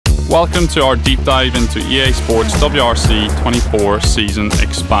Welcome to our deep dive into EA Sports WRC 24 season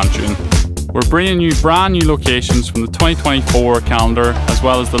expansion. We're bringing you brand new locations from the 2024 calendar, as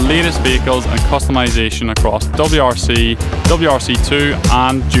well as the latest vehicles and customization across WRC, WRC2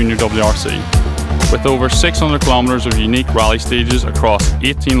 and Junior WRC. With over 600 kilometers of unique rally stages across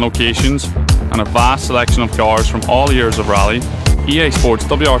 18 locations and a vast selection of cars from all years of rally, EA Sports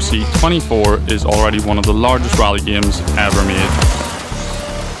WRC 24 is already one of the largest rally games ever made.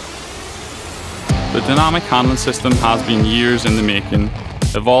 The dynamic handling system has been years in the making.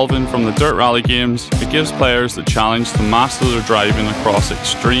 Evolving from the dirt rally games, it gives players the challenge to master their driving across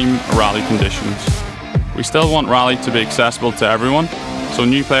extreme rally conditions. We still want rally to be accessible to everyone, so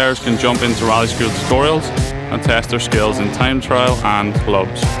new players can jump into rally school tutorials and test their skills in time trial and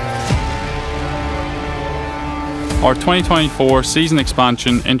clubs. Our 2024 season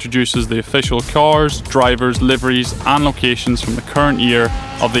expansion introduces the official cars, drivers, liveries and locations from the current year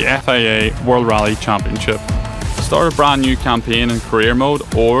of the FIA World Rally Championship. Start a brand new campaign in career mode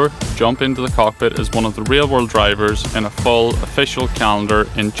or jump into the cockpit as one of the real world drivers in a full official calendar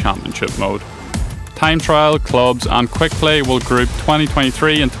in championship mode. Time trial, clubs and quick play will group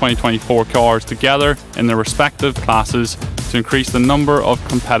 2023 and 2024 cars together in their respective classes to increase the number of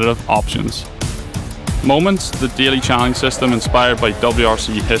competitive options. Moments, the daily challenge system inspired by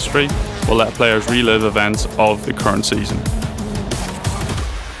WRC history, will let players relive events of the current season.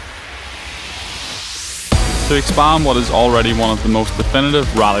 To expand what is already one of the most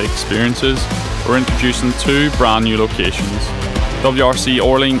definitive rally experiences, we're introducing two brand new locations: WRC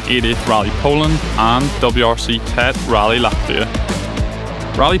Orlen 88th Rally Poland and WRC Tet Rally Latvia.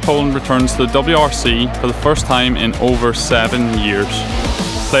 Rally Poland returns to the WRC for the first time in over 7 years.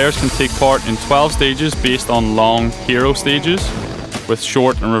 Players can take part in 12 stages based on long hero stages, with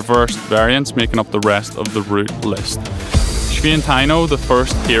short and reversed variants making up the rest of the route list. Świętino, the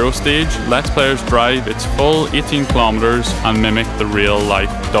first hero stage, lets players drive its full 18 kilometers and mimic the real-life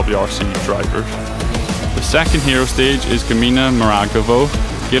WRC drivers. The second hero stage is Gmina Maragowo,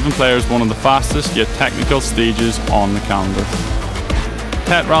 giving players one of the fastest yet technical stages on the calendar.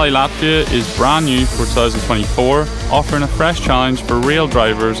 Tet Rally Latvia is brand new for 2024, offering a fresh challenge for real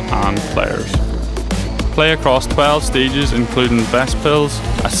drivers and players. Play across 12 stages including Vespils,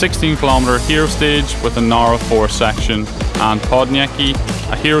 a 16-kilometer hero stage with a narrow forest section, and Podnieki,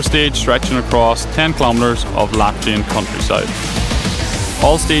 a hero stage stretching across 10 kilometers of Latvian countryside.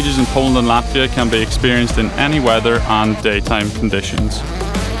 All stages in Poland and Latvia can be experienced in any weather and daytime conditions.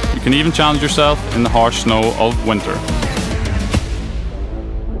 You can even challenge yourself in the harsh snow of winter.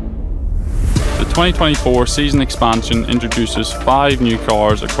 The 2024 season expansion introduces 5 new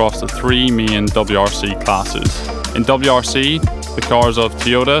cars across the 3 main WRC classes. In WRC, the cars of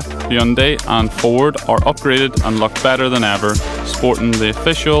Toyota, Hyundai and Ford are upgraded and look better than ever, sporting the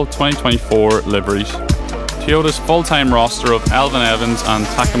official 2024 liveries. Toyota's full-time roster of Elvin Evans and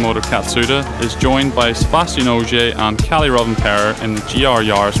Takamoto Katsuda is joined by Sebastian Ogier and Kalle Rovanperä in the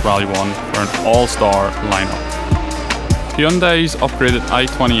Yaris Rally 1 for an all-star lineup. Hyundai's upgraded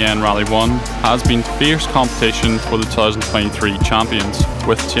i20N Rally 1 has been fierce competition for the 2023 champions,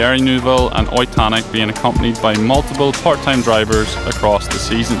 with Thierry Neuville and Oitanek being accompanied by multiple part-time drivers across the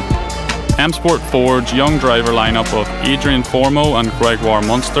season. M Sport Ford's young driver lineup of Adrian Formeau and Gregoire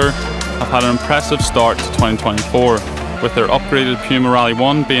Munster have had an impressive start to 2024, with their upgraded Puma Rally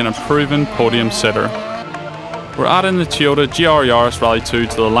 1 being a proven podium sitter. We're adding the Toyota GR Yaris Rally 2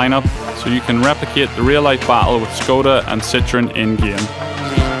 to the lineup so you can replicate the real-life battle with Skoda and Citroën in-game.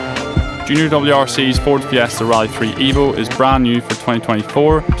 Junior WRC's Ford Fiesta Rally 3 Evo is brand new for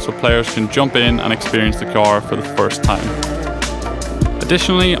 2024, so players can jump in and experience the car for the first time.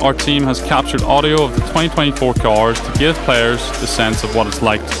 Additionally, our team has captured audio of the 2024 cars to give players the sense of what it's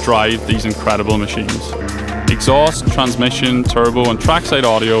like to drive these incredible machines. Exhaust, transmission, turbo and trackside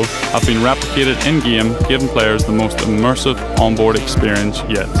audio have been replicated in-game, giving players the most immersive onboard experience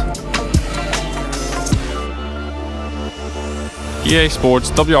yet. EA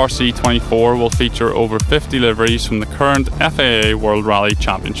Sports WRC 24 will feature over 50 liveries from the current FIA World Rally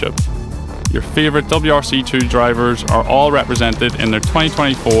Championship. Your favourite WRC2 drivers are all represented in their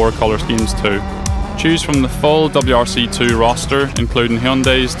 2024 colour schemes too. Choose from the full WRC2 roster, including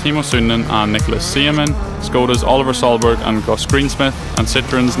Hyundai's Timo Sunnen and Nicholas Seaman, Skoda's Oliver Solberg and Gus Greensmith, and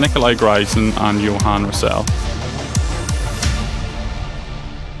Citroën's Nikolai Greisen and Johan Roussel.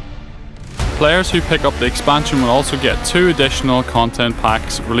 Players who pick up the expansion will also get 2 additional content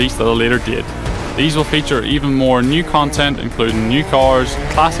packs released at a later date. These will feature even more new content, including new cars,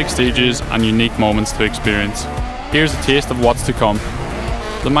 classic stages and unique moments to experience. Here's a taste of what's to come.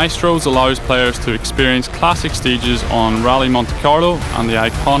 The Maestros allows players to experience classic stages on Rally Monte Carlo and the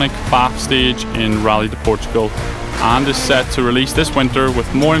iconic FAF stage in Rally de Portugal, and is set to release this winter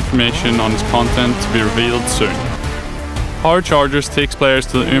with more information on its content to be revealed soon. Power Chargers takes players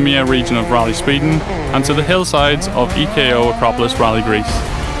to the Umeå region of Rally Sweden and to the hillsides of EKO Acropolis Rally Greece,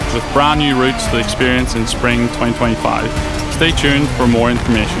 with brand new routes to experience in spring 2025. Stay tuned for more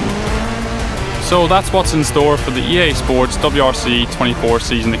information. So that's what's in store for the EA Sports WRC 24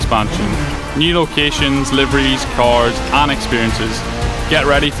 season expansion. New locations, liveries, cars and experiences. Get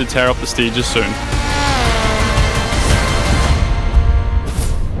ready to tear up the stages soon.